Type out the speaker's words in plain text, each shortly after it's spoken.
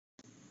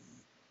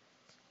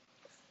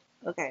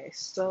Okay,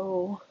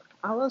 so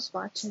I was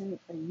watching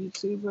a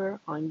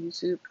YouTuber on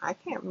YouTube. I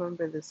can't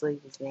remember this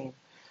lady's name.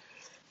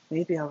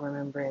 Maybe I'll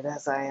remember it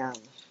as I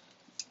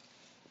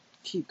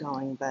keep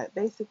going. But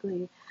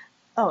basically,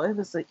 oh, it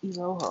was a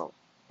Eloho,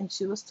 and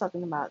she was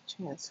talking about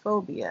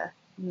transphobia.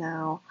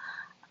 Now,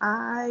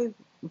 I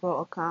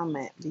wrote a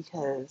comment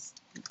because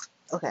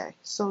okay,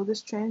 so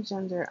this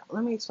transgender.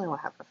 Let me explain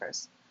what happened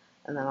first,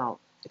 and then I'll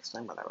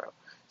explain what I wrote.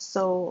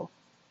 So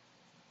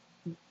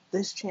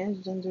this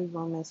transgender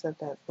woman said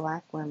that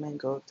black women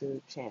go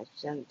through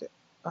transgender,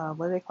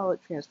 what do they call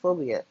it,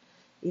 transphobia,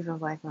 even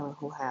black women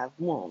who have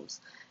wombs.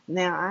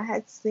 Now, I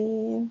had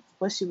seen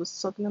what she was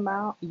talking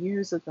about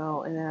years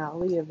ago in an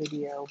Aaliyah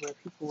video where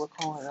people were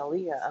calling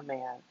Aaliyah a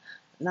man,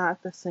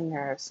 not the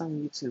singer,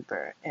 some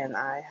YouTuber, and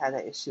I had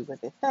an issue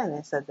with it then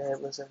and said that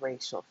it was a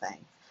racial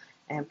thing.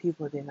 And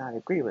people did not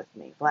agree with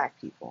me, black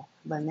people.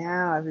 But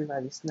now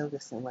everybody's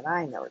noticing what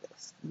I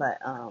noticed.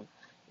 But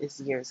it's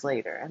years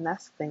later. And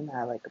that's the thing that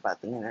I like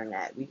about the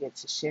internet. We get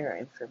to share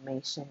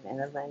information,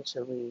 and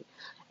eventually,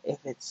 if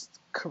it's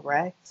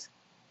correct,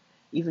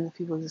 even if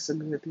people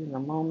disagree with you in the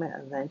moment,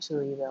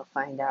 eventually they'll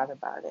find out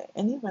about it.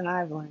 And even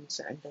I've learned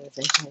certain things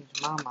and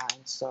changed my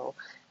mind. So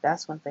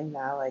that's one thing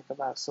that I like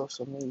about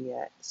social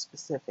media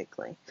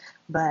specifically.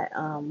 But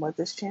what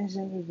this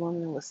transgender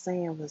woman was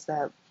saying was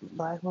that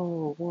black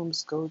women with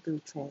wombs go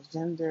through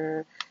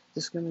transgender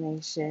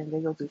discrimination.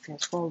 They go through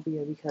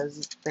transphobia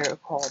because they're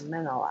called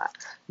men a lot.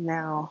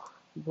 Now,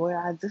 where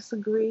I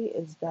disagree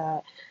is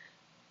that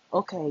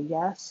okay,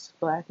 yes,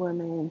 black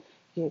women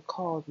get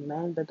called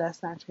men, but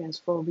that's not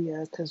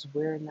transphobia because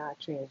we're not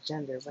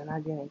transgender. We're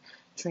not getting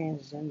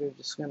transgender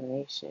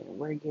discrimination.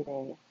 We're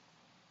getting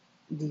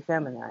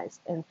defeminized.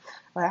 And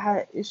what I had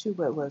an issue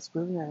with was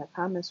women in the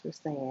comments were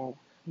saying,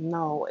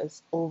 no,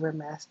 it's over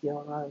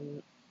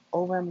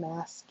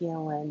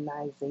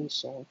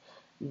masculinization,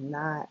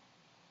 not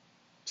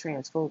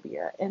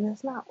transphobia. And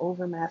it's not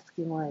over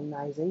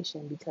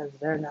masculinization because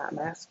they're not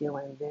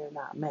masculine, they're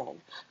not men.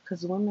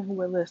 Because the women who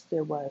were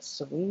listed was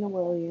Serena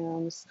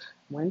Williams,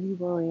 Wendy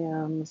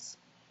Williams,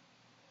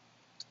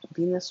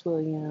 Venus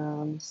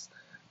Williams,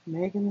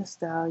 Megan Thee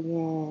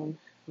Stallion,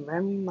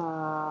 Remy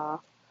Ma,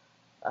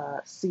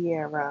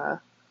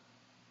 Sierra,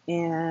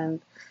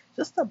 and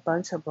just a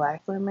bunch of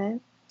black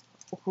women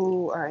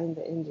who are in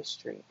the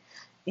industry.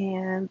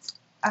 And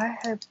I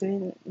have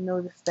been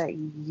noticed that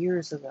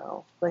years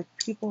ago. Like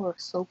people are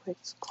so quick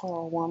to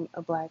call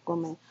a black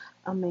woman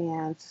a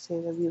man to say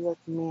that we look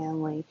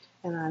manly,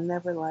 and I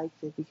never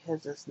liked it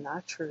because it's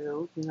not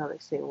true. You know, they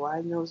say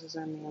wide noses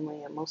are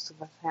manly, and most of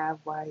us have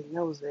wide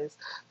noses.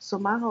 So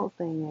my whole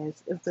thing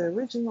is, if the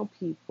original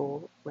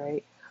people,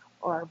 right,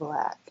 are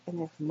black,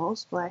 and if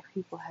most black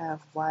people have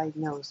wide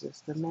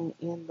noses, the men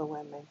and the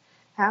women,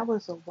 how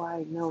is a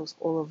wide nose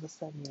all of a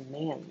sudden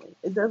manly?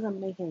 It doesn't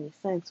make any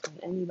sense when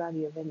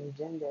anybody of any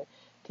gender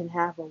can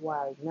have a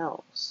wide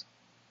nose.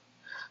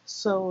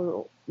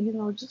 So, you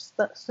know, just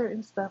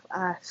certain stuff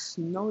I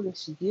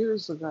noticed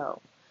years ago.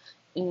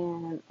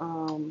 And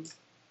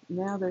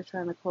now they're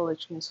trying to call it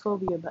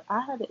transphobia, but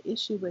I had an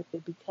issue with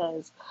it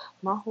because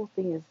my whole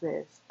thing is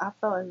this. I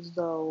felt as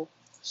though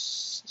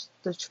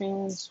the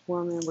trans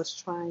woman was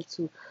trying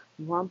to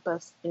lump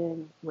us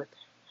in with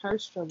her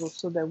struggle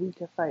so that we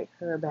could fight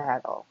her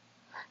battle.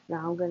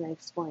 Now I'm going to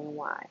explain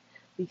why.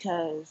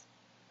 Because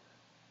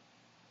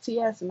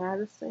T.S.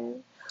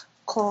 Madison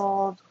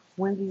called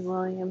Wendy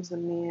Williams a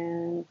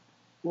man.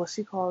 Well,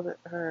 she called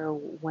her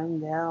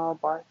Wendell,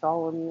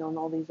 Bartholomew, and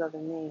all these other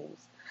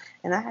names.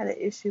 And I had an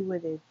issue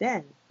with it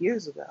then,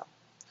 years ago,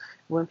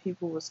 when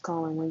people was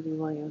calling Wendy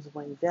Williams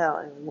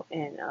Wendell.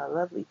 And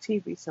Lovely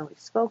T recently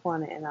spoke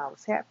on it, and I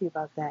was happy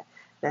about that.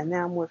 That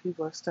now more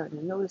people are starting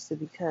to notice it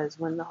because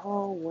when the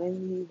whole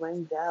Wendy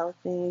Wendell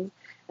thing,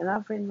 and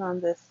I've written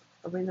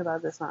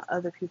about this on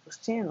other people's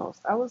channels.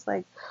 I was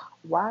like,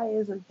 why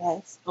is it that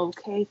it's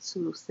okay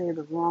to say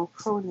the wrong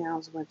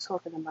pronouns when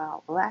talking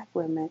about black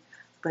women,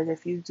 but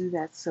if you do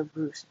that to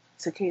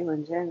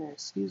Caitlyn Jenner,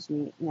 excuse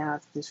me, now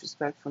it's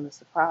disrespectful and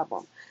it's a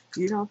problem.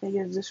 You don't think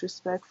it's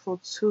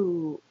disrespectful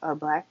to a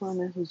black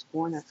woman who's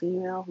born a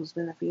female, who's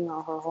been a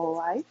female her whole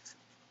life,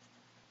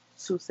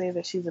 to say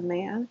that she's a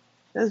man?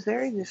 That's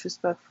very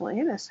disrespectful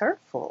and it's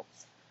hurtful.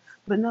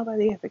 But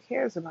nobody ever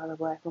cares about a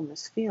black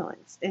woman's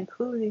feelings,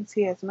 including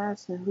T.S.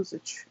 Madison,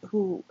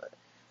 who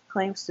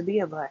claims to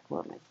be a black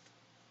woman.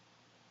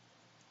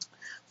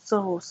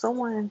 So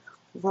someone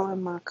wrote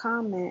in my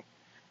comment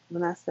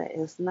when I said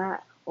it's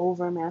not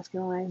over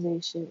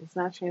masculinization, it's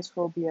not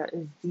transphobia,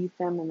 it's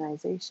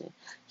defeminization.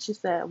 She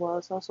said, well,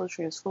 it's also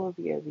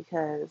transphobia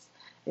because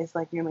it's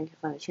like you're making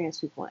fun of trans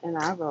people. And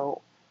I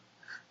wrote,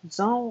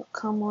 don't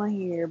come on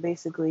here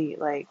basically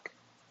like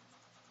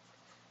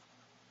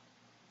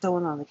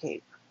throwing on the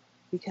cape.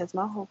 Because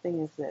my whole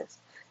thing is this.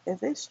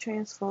 If it's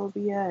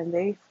transphobia and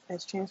they,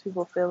 as trans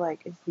people, feel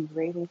like it's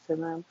degrading to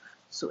them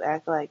to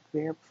act like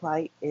their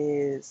plight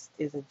is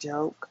a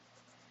joke,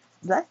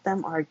 let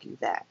them argue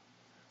that.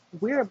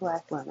 We're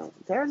black women.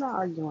 They're not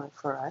arguing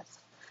for us.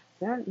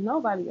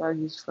 Nobody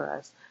argues for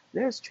us.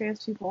 There's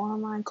trans people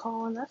online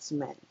calling us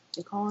men.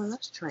 and calling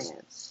us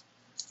trans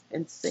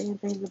and saying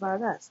things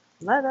about us.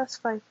 Let us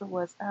fight for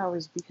what's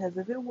ours, because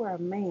if it were a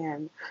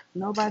man,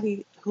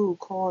 nobody who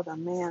called a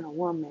man a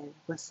woman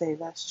would say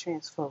that's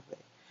transphobic.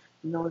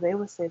 No, they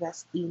would say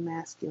that's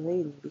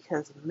emasculating,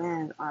 because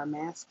men are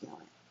masculine,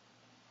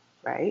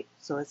 right?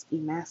 So it's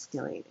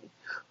emasculating.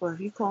 Or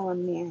if you call a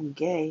man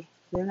gay,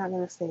 they're not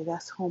going to say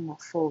that's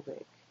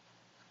homophobic.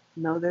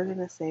 No, they're going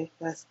to say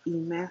that's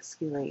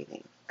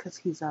emasculating, because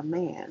he's a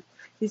man.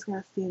 He's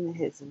going to stand in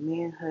his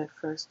manhood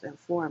first and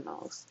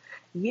foremost.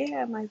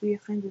 Yeah, it might be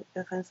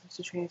offensive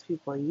to trans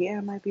people. Yeah,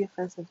 it might be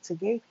offensive to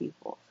gay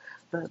people.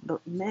 But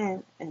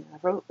men, and I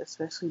wrote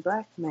especially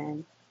black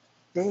men,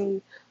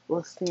 they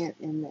will stand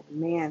in their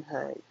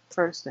manhood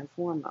first and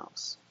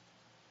foremost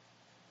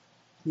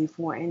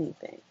before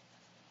anything.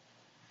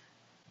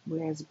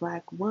 Whereas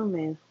black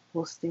women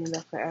will stand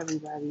up for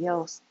everybody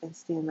else and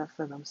stand up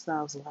for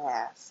themselves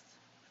last.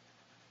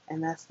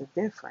 And that's the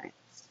difference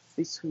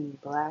between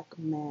black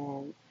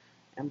men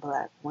and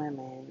black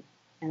women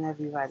and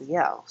everybody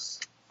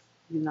else,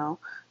 you know?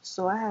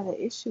 So I had an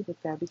issue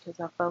with that, because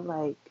I felt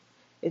like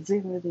it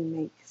didn't really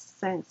make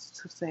sense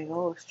to say,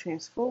 oh, it's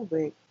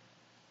transphobic.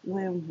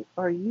 When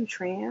are you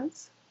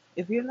trans?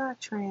 If you're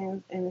not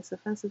trans and it's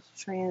offensive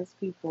to trans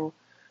people,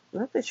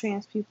 let the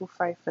trans people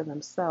fight for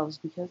themselves,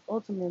 because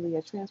ultimately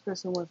a trans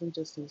person wasn't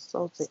just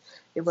insulted,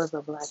 it was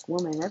a black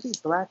woman. Every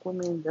black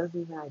woman doesn't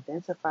even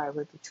identify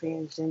with the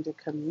transgender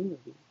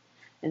community.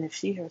 And if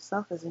she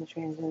herself isn't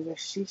transgender,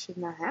 she should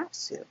not have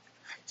to.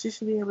 She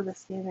should be able to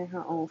stand in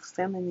her own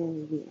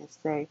femininity and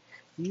say,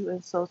 you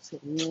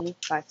insulted me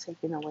by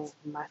taking away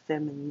my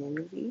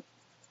femininity.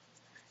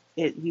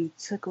 You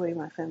took away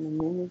my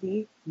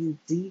femininity, you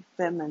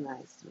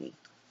defeminized me.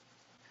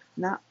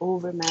 Not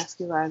over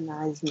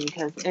masculinize me,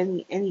 because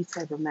any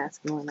type of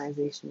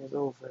masculinization is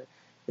over.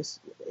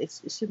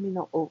 It should be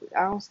no over.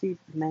 I don't see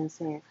men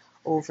saying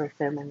over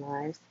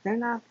feminized. They're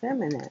not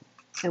feminine,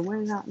 and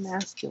we're not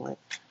masculine.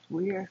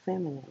 We are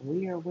feminine.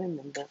 We are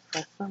women. But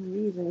for some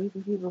reason,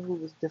 even people who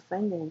was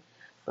defending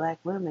black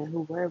women,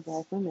 who were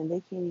black women,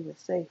 they can't even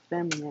say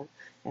feminine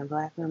and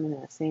black women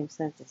in the same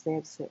sentence. They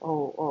have to say,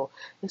 oh,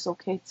 it's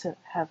okay to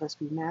have us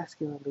be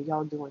masculine, but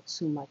y'all doing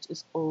too much.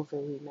 It's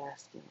overly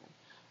masculine.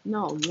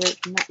 No,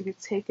 you're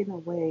taking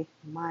away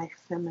my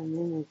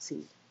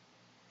femininity.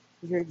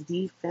 You're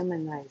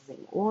defeminizing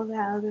all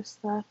that other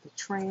stuff, the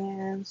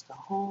trans, the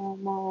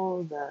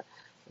homo,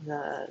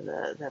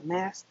 the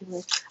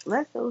masculine.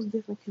 Let those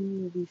different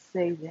communities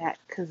say that,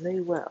 because they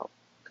will.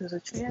 Because a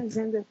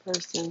transgender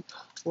person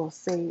will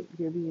say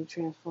you're being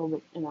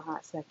transphobic in a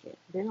hot second.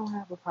 They don't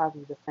have a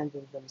problem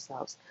defending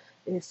themselves.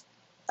 It's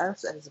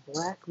us as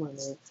black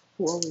women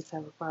who always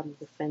have a problem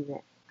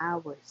defending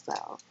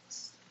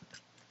ourselves.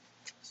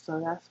 So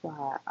that's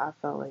why I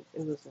felt like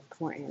it was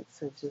important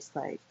to just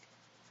like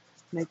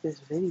make this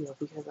video,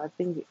 because I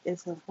think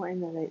it's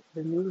important that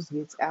the news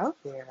gets out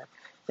there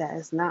that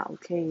it's not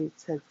okay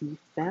to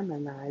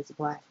defeminize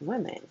black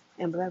women.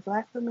 And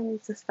black women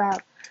need to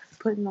stop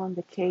putting on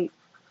the cape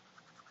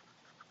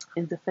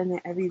and defending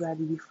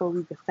everybody before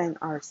we defend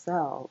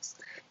ourselves,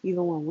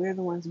 even when we're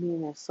the ones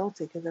being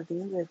insulted. Because at the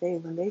end of the day,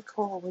 when they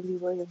call Wendy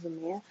Williams a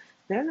man,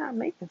 they're not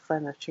making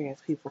fun of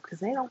trans people, because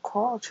they don't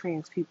call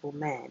trans people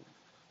men.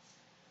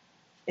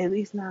 At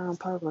least not on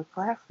public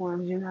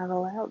platforms. You're not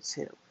allowed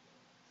to.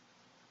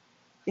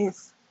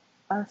 It's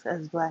us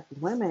as black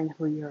women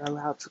who you're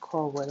allowed to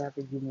call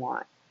whatever you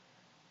want.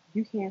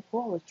 You can't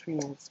call a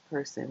trans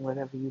person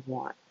whatever you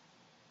want.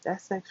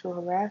 That's sexual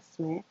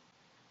harassment.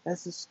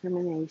 That's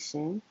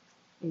discrimination.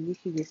 And you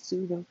can get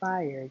sued and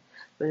fired.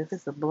 But if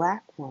it's a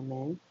black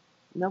woman,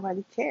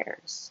 nobody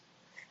cares.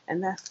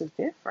 And that's the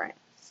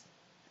difference.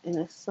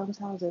 And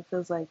sometimes it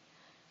feels like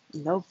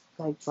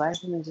like black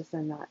women just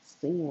are not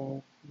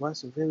seeing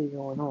what's really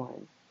going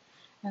on.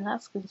 And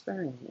that's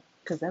concerning,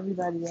 because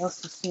everybody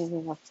else is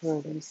standing up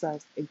for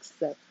themselves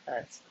except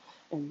us.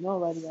 And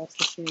nobody else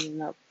is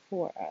standing up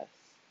for us.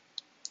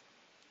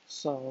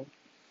 So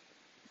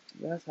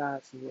that's how I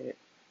see it.